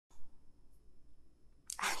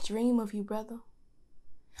dream of you, brother.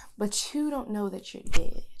 But you don't know that you're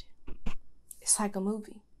dead. It's like a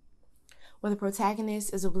movie where the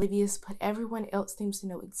protagonist is oblivious, but everyone else seems to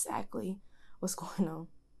know exactly what's going on.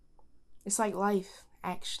 It's like life,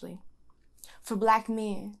 actually. For Black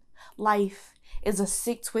men, life is a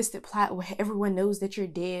sick, twisted plot where everyone knows that you're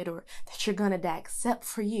dead or that you're gonna die except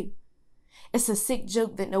for you. It's a sick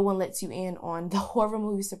joke that no one lets you in on. The horror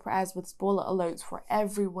movie surprise with spoiler alerts for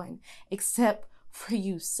everyone except for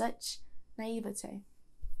you. Such naivete.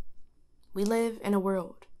 We live in a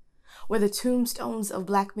world where the tombstones of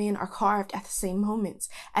Black men are carved at the same moments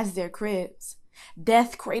as their cribs.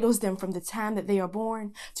 Death cradles them from the time that they are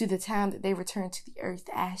born to the time that they return to the earth.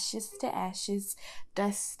 Ashes to ashes,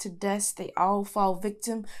 dust to dust, they all fall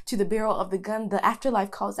victim to the barrel of the gun. The afterlife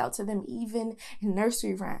calls out to them even in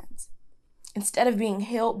nursery rhymes. Instead of being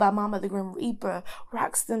held by Mama the Grim Reaper,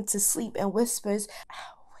 rocks them to sleep and whispers,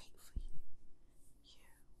 "I'll wait for you.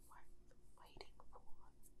 You're worth waiting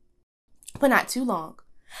for." But not too long.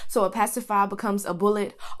 So a pacifier becomes a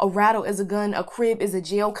bullet, a rattle is a gun, a crib is a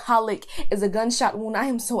jail, colic is a gunshot wound. I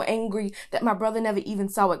am so angry that my brother never even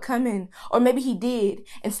saw it coming. Or maybe he did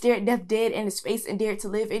and stared death dead in his face and dared to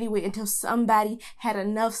live anyway until somebody had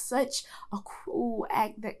enough. Such a cruel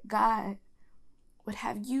act that God would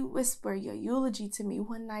have you whisper your eulogy to me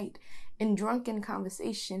one night in drunken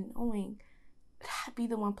conversation, knowing that I'd be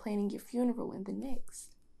the one planning your funeral in the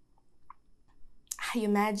next. I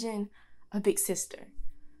imagine a big sister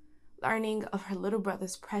learning of her little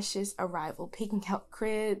brother's precious arrival, picking out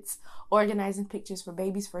cribs, organizing pictures for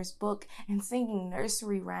baby's first book, and singing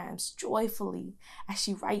nursery rhymes joyfully as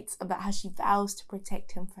she writes about how she vows to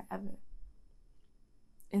protect him forever.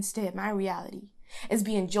 Instead, my reality is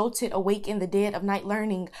being jolted awake in the dead of night,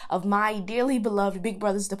 learning of my dearly beloved big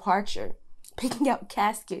brother's departure, picking out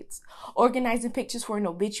caskets, organizing pictures for an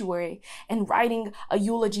obituary, and writing a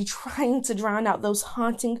eulogy, trying to drown out those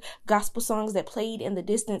haunting gospel songs that played in the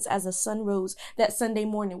distance as the sun rose that Sunday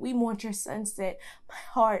morning. We mourned your sunset. My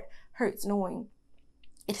heart hurts knowing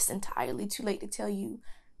it is entirely too late to tell you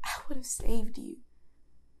I would have saved you.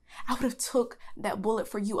 I would have took that bullet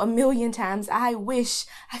for you 1,000,000 times. I wish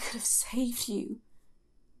I could have saved you.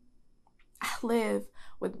 I live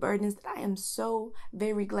with burdens that I am so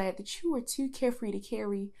very glad that you were too carefree to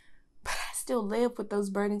carry, but I still live with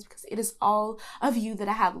those burdens because it is all of you that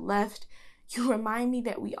I have left. You remind me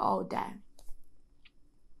that we all die.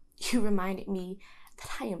 You reminded me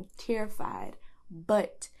that I am terrified,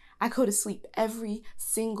 but I go to sleep every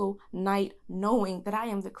single night knowing that I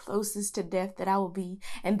am the closest to death that I will be,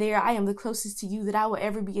 and there I am the closest to you that I will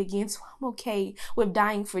ever be again. So I'm okay with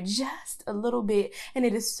dying for just a little bit, and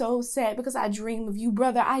it is so sad because I dream of you,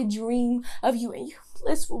 brother. I dream of you, and you're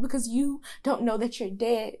blissful because you don't know that you're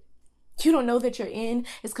dead. You don't know that your end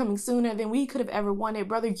is coming sooner than we could have ever wanted.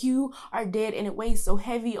 Brother, you are dead, and it weighs so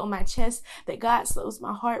heavy on my chest that God slows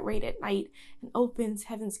my heart rate at night and opens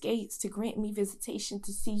heaven's gates to grant me visitation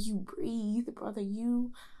to see you breathe. Brother,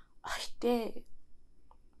 you are dead.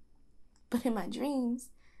 But in my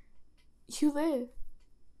dreams, you live.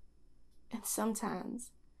 And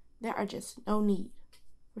sometimes there are just no need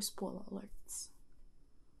for spoiler alerts.